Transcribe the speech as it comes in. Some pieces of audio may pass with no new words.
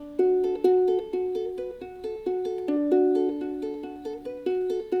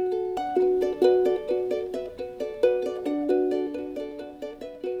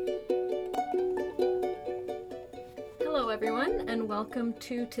welcome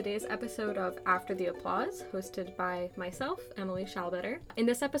to today's episode of After the Applause, hosted by myself, Emily Schallbetter. In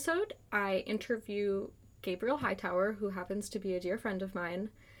this episode, I interview Gabriel Hightower, who happens to be a dear friend of mine.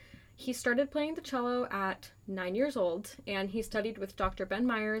 He started playing the cello at 9 years old, and he studied with Dr. Ben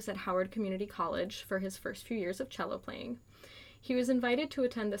Myers at Howard Community College for his first few years of cello playing. He was invited to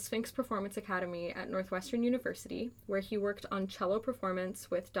attend the Sphinx Performance Academy at Northwestern University, where he worked on cello performance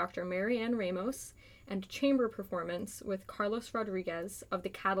with Dr. Marianne Ramos and chamber performance with Carlos Rodriguez of the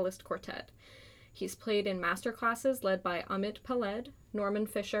Catalyst Quartet. He's played in master classes led by Amit Peled, Norman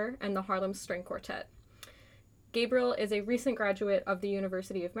Fisher, and the Harlem String Quartet. Gabriel is a recent graduate of the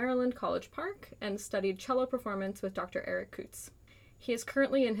University of Maryland, College Park, and studied cello performance with Dr. Eric Kutz. He is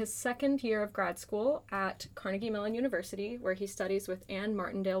currently in his second year of grad school at Carnegie Mellon University, where he studies with Anne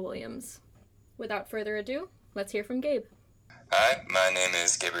Martindale Williams. Without further ado, let's hear from Gabe. Hi, my name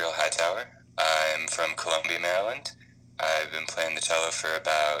is Gabriel Hightower. I'm from Columbia, Maryland. I've been playing the cello for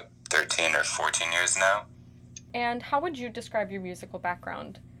about 13 or 14 years now. And how would you describe your musical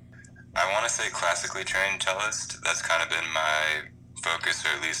background? I want to say classically trained cellist. That's kind of been my focus,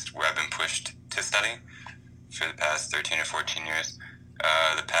 or at least where I've been pushed to study for the past 13 or 14 years.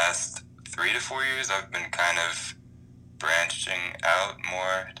 The past 3 to 4 years, I've been kind of branching out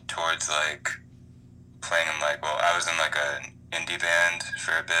more towards playing in I was in an indie band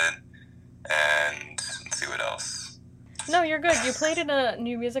for a bit, and let's see what else. No, you're good. You played in a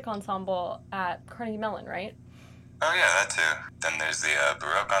new music ensemble at Carnegie Mellon, right? Oh yeah, that too. Then there's the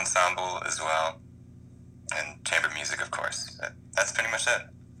Baroque ensemble as well, and chamber music, of course. That's pretty much it.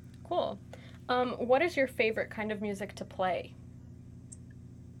 Cool. What is your favorite kind of music to play?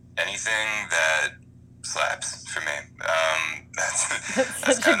 Anything that slaps for me.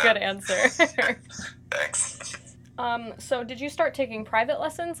 That's such a good answer. Thanks. So did you start taking private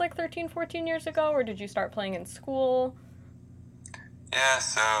lessons 13, 14 years ago, or did you start playing in school? Yeah,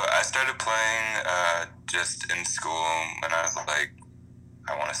 so I started playing just in school when I was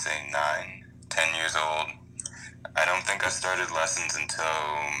I want to say 9, 10 years old. I don't think I started lessons until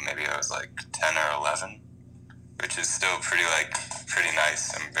maybe I was 10 or 11, which is still pretty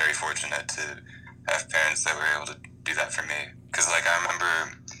nice. I'm very fortunate to have parents that were able to do that for me. Because I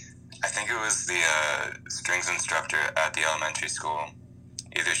remember, I think it was the strings instructor at the elementary school.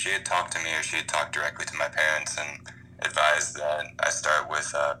 Either she had talked to me or she had talked directly to my parents and advised that I start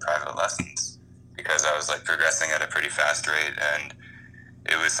with private lessons, because I was progressing at a pretty fast rate, and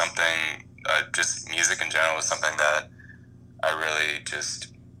it was something, just music in general was something that I really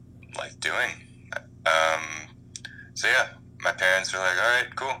just liked doing. So yeah, my parents were all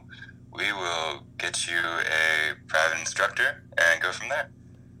right, cool, we will get you a private instructor and go from there.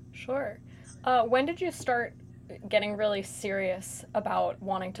 Sure. When did you start getting really serious about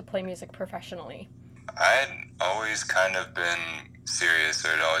wanting to play music professionally? I'd always kind of been serious,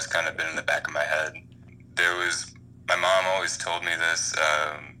 or it always kind of been in the back of my head. My mom always told me this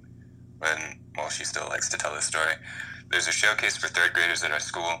she still likes to tell this story. There's a showcase for third graders at our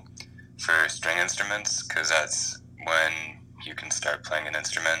school for string instruments, because that's when you can start playing an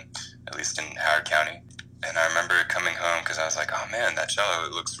instrument, at least in Howard County. And I remember coming home because I was oh man, that cello,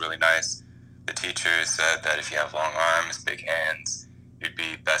 it looks really nice. The teacher said that if you have long arms, big hands, you'd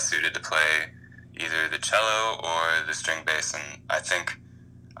be best suited to play either the cello or the string bass. And I think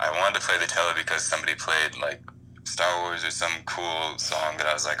I wanted to play the cello because somebody played Star Wars or some cool song that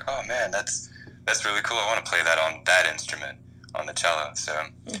I was oh man, that's really cool. I want to play that on that instrument, on the cello. So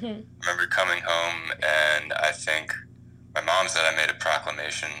I remember coming home, and I think my mom said I made a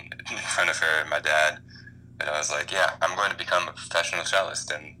proclamation in front of her and my dad that I was yeah, I'm going to become a professional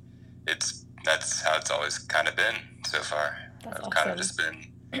cellist, and that's how it's always kind of been so far. That's I've awesome. kind of just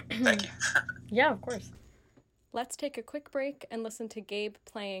been, thank you. Yeah, of course. Let's take a quick break and listen to Gabe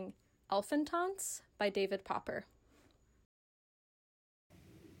playing Elfantance by David Popper.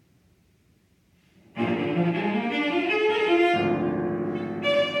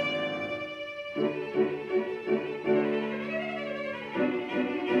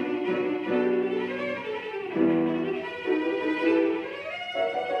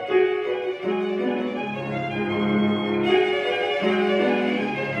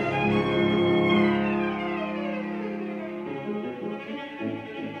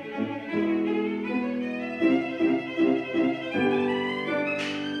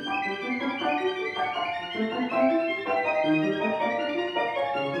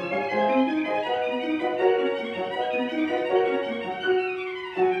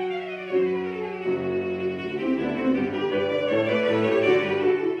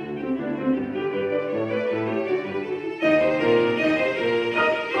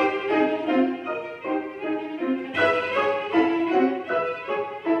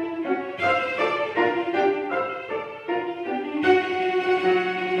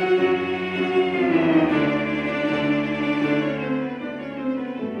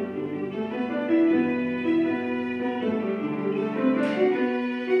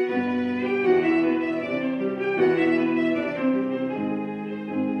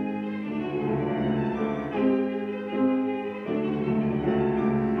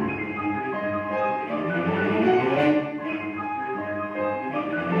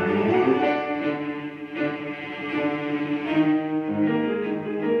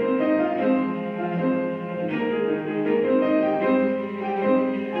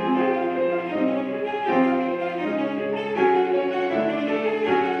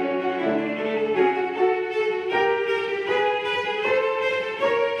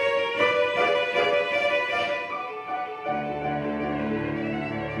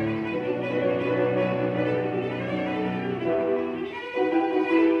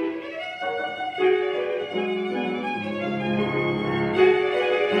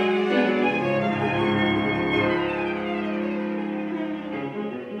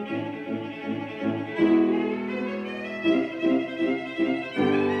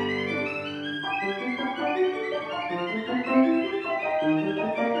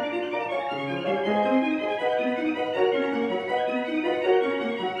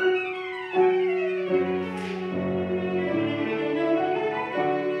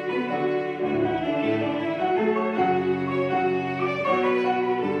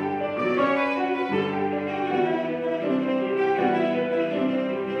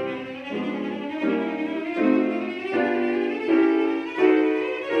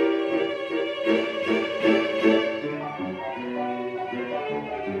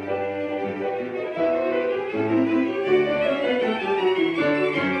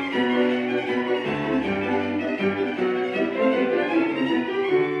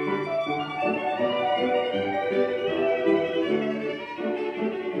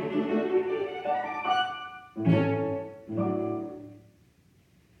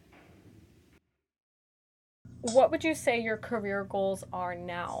 what would you say your career goals are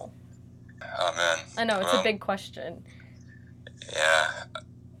now? Oh man. I know, it's a big question. Yeah.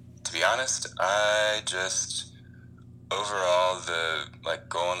 To be honest, I just, overall, the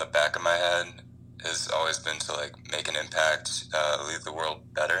goal in the back of my head has always been to make an impact, leave the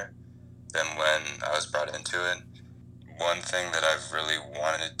world better than when I was brought into it. One thing that I've really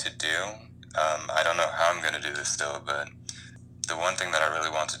wanted to do, I don't know how I'm going to do this still, but the one thing that I really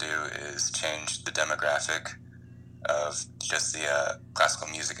want to do is change the demographic of just the classical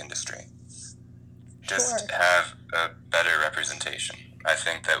music industry. Just have a better representation. I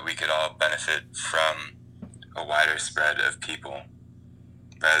think that we could all benefit from a wider spread of people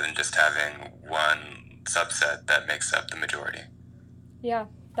rather than just having one subset that makes up the majority. Yeah,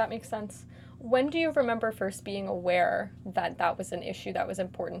 that makes sense. When do you remember first being aware that that was an issue that was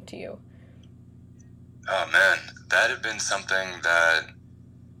important to you? Oh man, that had been something that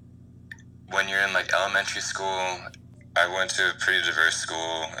when you're in elementary school, I went to a pretty diverse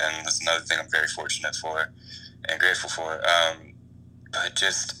school, and that's another thing I'm very fortunate for and grateful for. But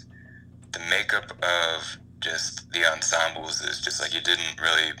just the makeup of just the ensembles is just you didn't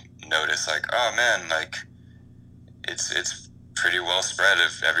really notice oh man, it's pretty well spread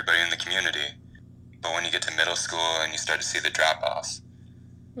of everybody in the community. But when you get to middle school and you start to see the drop off,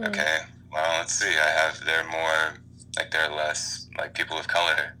 okay, well, let's see, there are less people of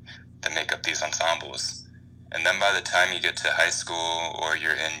color that make up these ensembles. And then by the time you get to high school or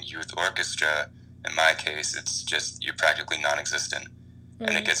you're in youth orchestra, in my case, it's just, you're practically non-existent.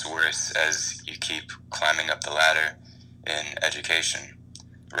 And it gets worse as you keep climbing up the ladder in education.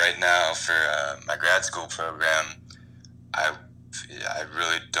 Right now, for my grad school program, I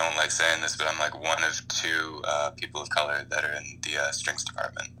really don't like saying this, but I'm one of two people of color that are in the strings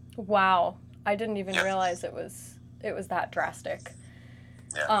department. Wow, I didn't even realize it was that drastic.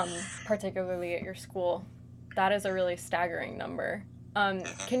 Yeah. Particularly at your school, that is a really staggering number.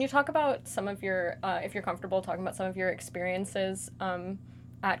 Can you talk about some of your, if you're comfortable talking about some of your experiences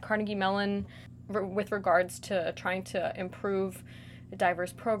at Carnegie Mellon with regards to trying to improve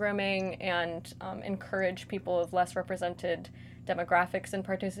diverse programming and encourage people of less represented demographics in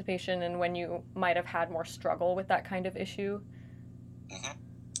participation, and when you might have had more struggle with that kind of issue?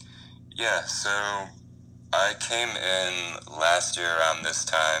 Yeah, so I came in last year around this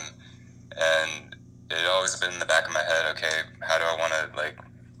time, and it had always been in the back of my head, okay, how do I want to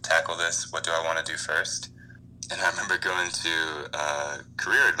tackle this? What do I want to do first? And I remember going to a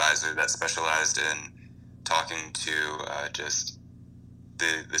career advisor that specialized in talking to just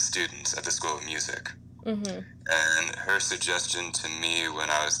the students at the School of Music. And her suggestion to me when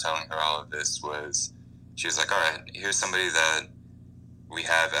I was telling her all of this was, she was like, all right, here's somebody that we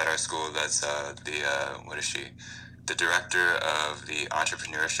have at our school that's what is she? The director of the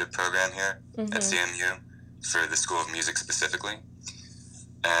entrepreneurship program here at CMU for the School of Music specifically.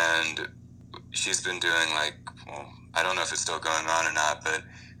 And she's been doing I don't know if it's still going on or not, but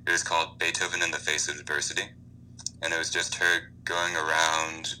it was called Beethoven in the Face of Adversity. And it was just her going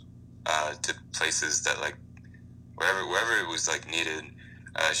around to places that wherever it was needed,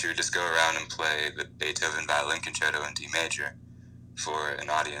 she would just go around and play the Beethoven Violin Concerto in D major for an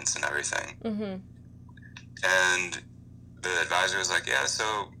audience and everything. And the advisor was like, yeah,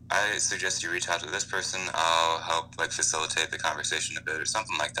 so I suggest you reach out to this person. I'll help facilitate the conversation a bit or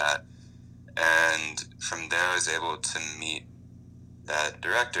something like that. And from there I was able to meet that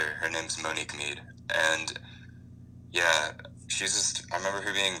director. Her name's Monique Mead. And yeah, I remember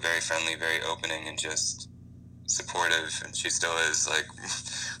her being very friendly, very opening, and just supportive, and she still is.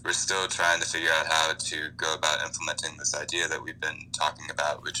 We're still trying to figure out how to go about implementing this idea that we've been talking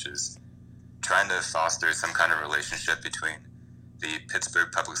about, which is trying to foster some kind of relationship between the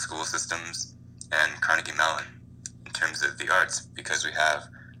Pittsburgh public school systems and Carnegie Mellon in terms of the arts, because we have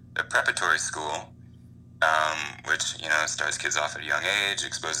a preparatory school, which, starts kids off at a young age,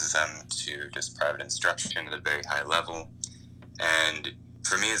 exposes them to just private instruction at a very high level. And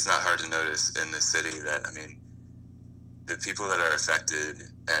for me, it's not hard to notice in the city that, the people that are affected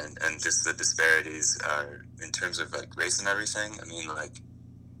and just the disparities are in terms of race and everything.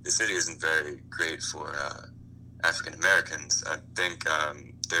 The city isn't very great for African Americans. I think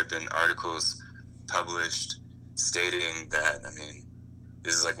there have been articles published stating that,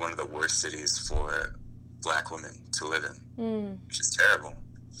 this is one of the worst cities for Black women to live in, which is terrible.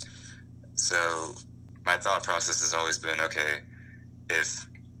 So my thought process has always been, okay, if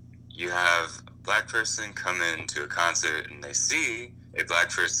you have a Black person come into a concert and they see a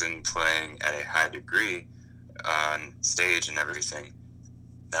Black person playing at a high degree on stage and everything,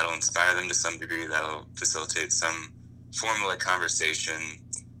 that'll inspire them to some degree, that'll facilitate some form of conversation,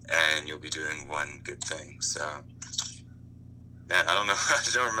 and you'll be doing one good thing. So, man, I don't know. I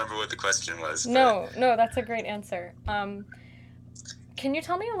don't remember what the question was. No, that's a great answer. Can you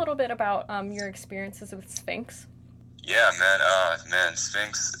tell me a little bit about your experiences with Sphinx? Yeah, man,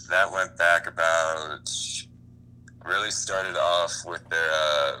 Sphinx, that went back about, really started off with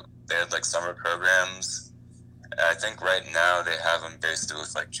they had like summer programs. I think right now they have them based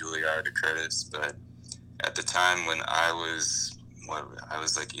with like Juilliard or Curtis, but at the time when I was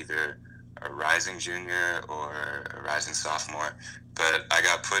like either a rising junior or a rising sophomore, but I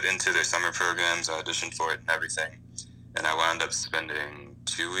got put into their summer programs, auditioned for it and everything, and I wound up spending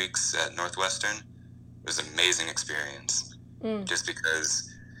 2 weeks at Northwestern. It was an amazing experience, just because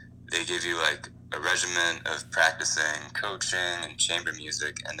they give you like a regimen of practicing coaching and chamber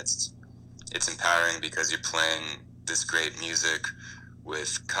music, and it's empowering because you're playing this great music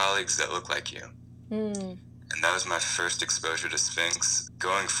with colleagues that look like you. And that was my first exposure to Sphinx.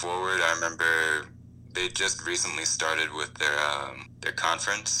 Going forward, I remember they just recently started with their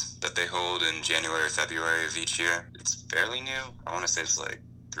conference that they hold in January or February of each year. It's fairly new. I want to say it's like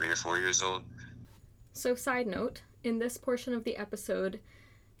 3 or 4 years old. So, side note, in this portion of the episode,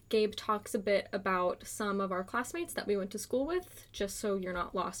 Gabe talks a bit about some of our classmates that we went to school with, just so you're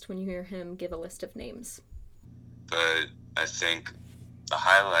not lost when you hear him give a list of names. But I think the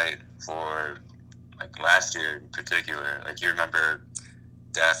highlight for like last year in particular, like you remember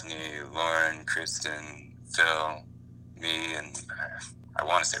Daphne, Lauren, Kristen, Phil, me, and I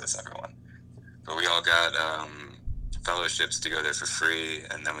want to say that's everyone. But we all got fellowships to go there for free,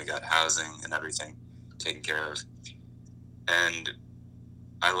 and then we got housing and everything taken care of. And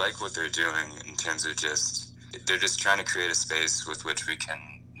I like what they're doing in terms of they're just trying to create a space with which we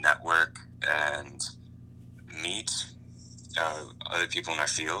can network and meet other people in our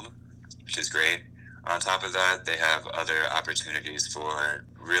field, which is great. On top of that, they have other opportunities for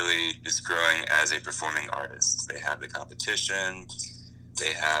really just growing as a performing artist. They have the competition.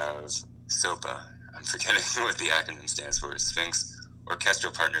 They have SOPA. I'm forgetting what the acronym stands for. Sphinx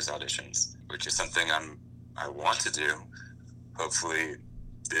Orchestral Partners Auditions, which is something I want to do. Hopefully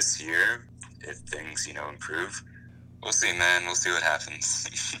this year, if things, improve. We'll see, man. We'll see what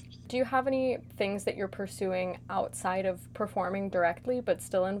happens. Do you have any things that you're pursuing outside of performing directly but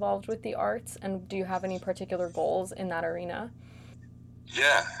still involved with the arts? And do you have any particular goals in that arena?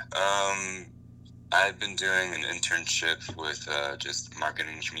 Yeah. I've been doing an internship with just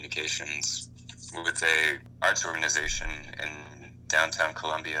marketing and communications with a arts organization in downtown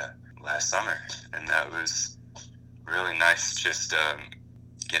Columbia last summer. And that was really nice, just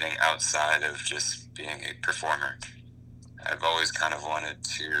getting outside of just being a performer. I've always kind of wanted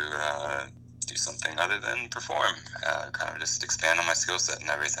to do something other than perform, kind of just expand on my skill set and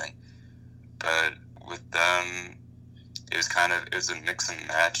everything. But with them, it was a mix and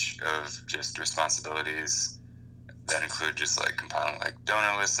match of just responsibilities that include just like compiling like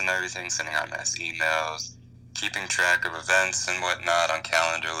donor lists and everything, sending out mass emails, keeping track of events and whatnot on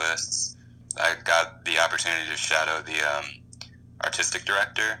calendar lists. I got the opportunity to shadow the artistic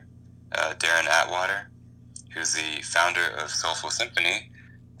director, Darren Atwater, who's the founder of Soulful Symphony,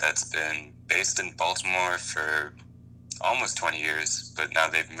 that's been based in Baltimore for almost 20 years, but now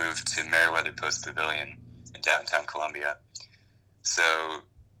they've moved to Meriwether Post Pavilion in downtown Columbia. So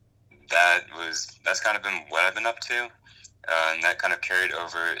that's kind of been what I've been up to, and that kind of carried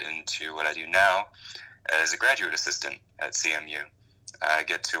over into what I do now as a graduate assistant at CMU. I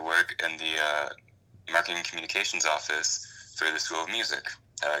get to work in the marketing and communications office for the School of Music.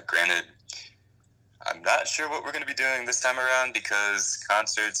 Granted, I'm not sure what we're going to be doing this time around because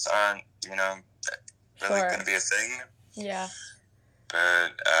concerts aren't, really going to be a thing. Yeah.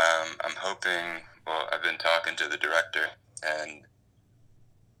 But I'm hoping, I've been talking to the director, and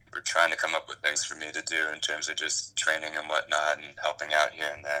we're trying to come up with things for me to do in terms of just training and whatnot and helping out here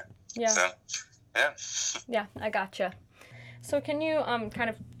and there. Yeah. So, yeah. Yeah, I gotcha. So can you, kind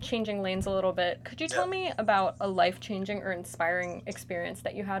of changing lanes a little bit, could you tell me about a life-changing or inspiring experience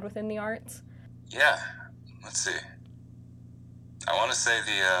that you had within the arts? Yeah, let's see. I want to say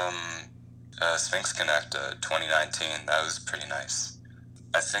the Sphinx Connect 2019, that was pretty nice.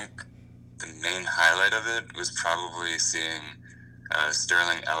 I think the main highlight of it was probably seeing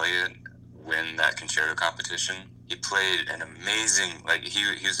Sterling Elliott win that concerto competition. He played an amazing,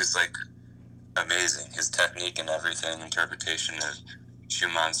 he was just amazing. His technique and everything, interpretation of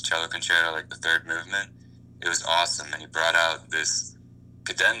Schumann's cello concerto, the third movement, it was awesome. And he brought out this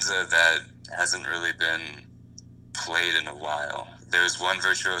cadenza that hasn't really been played in a while. There's one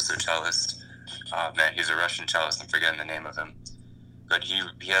virtuoso cellist, he's a Russian cellist, I'm forgetting the name of him, but he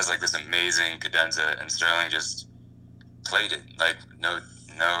has this amazing cadenza, and Sterling just played it, no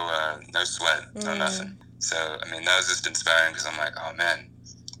no sweat, no nothing. So, I mean, that was just inspiring because I'm like, oh man,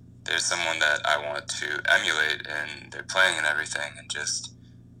 there's someone that I want to emulate and they're playing and everything and just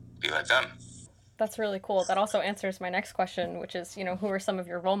be like them. That's really cool. That also answers my next question, which is, who are some of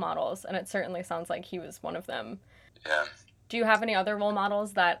your role models? And it certainly sounds like he was one of them. Yeah. Do you have any other role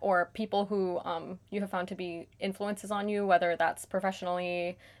models or people who you have found to be influences on you, whether that's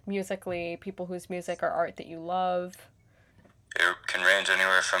professionally, musically, people whose music or art that you love? It can range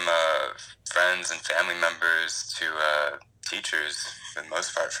anywhere from friends and family members to teachers, for the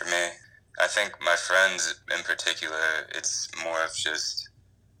most part, for me. I think my friends in particular, it's more of just,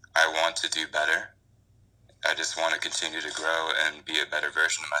 I want to do better. I just want to continue to grow and be a better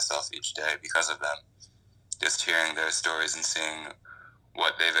version of myself each day because of them. Just hearing their stories and seeing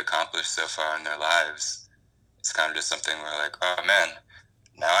what they've accomplished so far in their lives, it's kind of just something where like, oh man,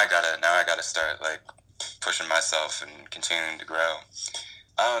 now I gotta start like pushing myself and continuing to grow.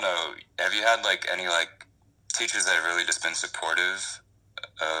 I don't know. Have you had like any like teachers that have really just been supportive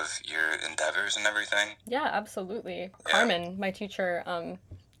of your endeavors and everything? Yeah, absolutely. Yeah. Carmen, my teacher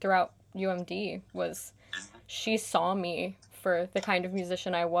throughout UMD, she saw me for the kind of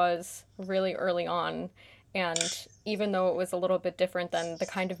musician I was really early on. And even though it was a little bit different than the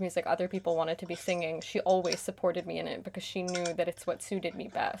kind of music other people wanted to be singing, she always supported me in it because she knew that it's what suited me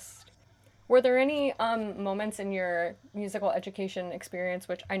best. Were there any moments in your musical education experience,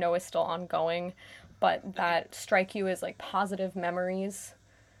 which I know is still ongoing, but that strike you as like positive memories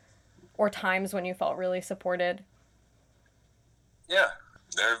or times when you felt really supported? Yeah,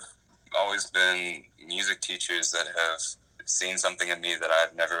 there have always been music teachers that have seen something in me that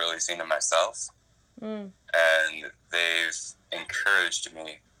I've never really seen in myself. And they've encouraged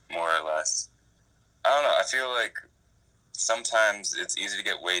me more or less. I don't know, I feel like sometimes it's easy to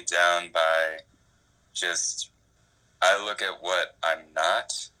get weighed down by just, I look at what I'm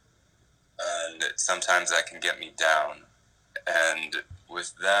not, and sometimes that can get me down. And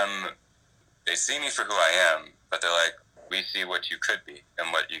with them, they see me for who I am, but they're like, we see what you could be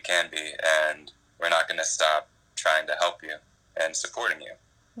and what you can be, and we're not going to stop trying to help you and supporting you.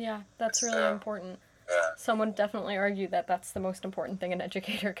 Yeah, that's really important. Yeah. Some would definitely argue that that's the most important thing an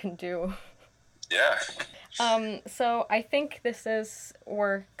educator can do. Yeah. So I think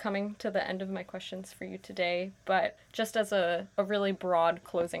we're coming to the end of my questions for you today, but just as a really broad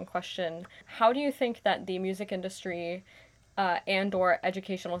closing question, how do you think that the music industry and or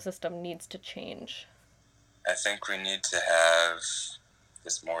educational system needs to change? I think we need to have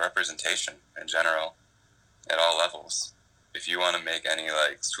just more representation in general at all levels. If you want to make any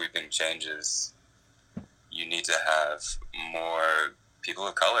like sweeping changes, you need to have more people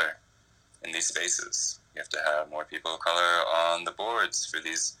of color in these spaces. You have to have more people of color on the boards for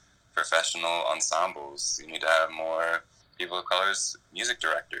these professional ensembles. You need to have more people of color as music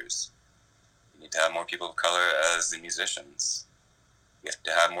directors. You need to have more people of color as the musicians. You have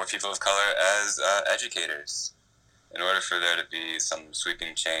to have more people of color as educators. In order for there to be some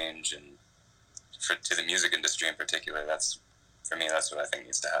sweeping change and to the music industry in particular, that's what I think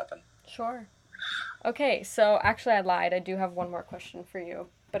needs to happen. Sure. Okay, so actually I lied. I do have one more question for you,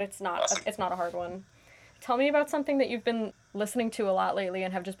 but it's not Awesome. It's not a hard one. Tell me about something that you've been listening to a lot lately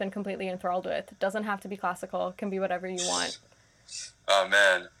and have just been completely enthralled with. It doesn't have to be classical. It can be whatever you want. Oh,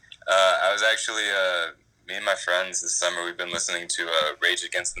 man. I was actually, me and my friends this summer, we've been listening to Rage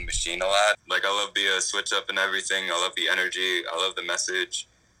Against the Machine a lot. Like, I love the switch up and everything. I love the energy. I love the message.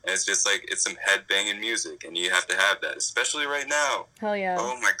 And it's just like, it's some headbanging music, and you have to have that, especially right now. Hell yeah.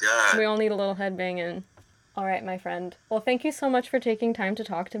 Oh my God. We all need a little headbanging. All right, my friend. Well, thank you so much for taking time to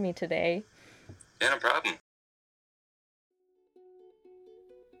talk to me today. Yeah, no problem.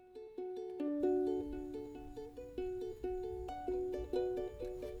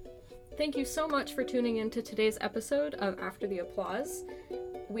 Thank you so much for tuning in to today's episode of After the Applause.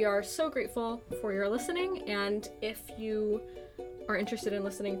 We are so grateful for your listening, and if you are interested in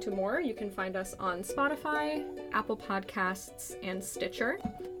listening to more, you can find us on Spotify, Apple Podcasts, and Stitcher.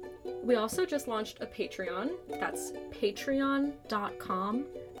 We also just launched a Patreon. That's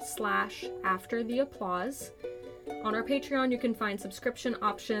patreon.com/aftertheapplause. On our Patreon, you can find subscription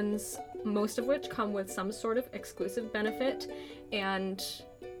options, most of which come with some sort of exclusive benefit. And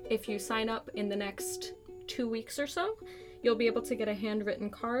if you sign up in the next 2 weeks or so, you'll be able to get a handwritten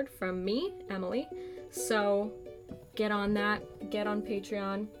card from me, Emily. So get on that, get on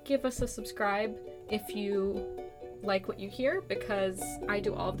Patreon, give us a subscribe if you like what you hear, because I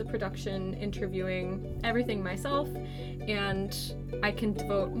do all of the production, interviewing, everything myself, and I can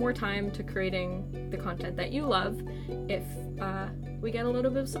devote more time to creating the content that you love if we get a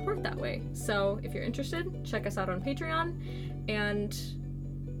little bit of support that way. So if you're interested, check us out on Patreon, and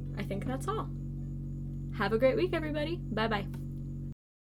I think that's all. Have a great week, everybody. Bye-bye.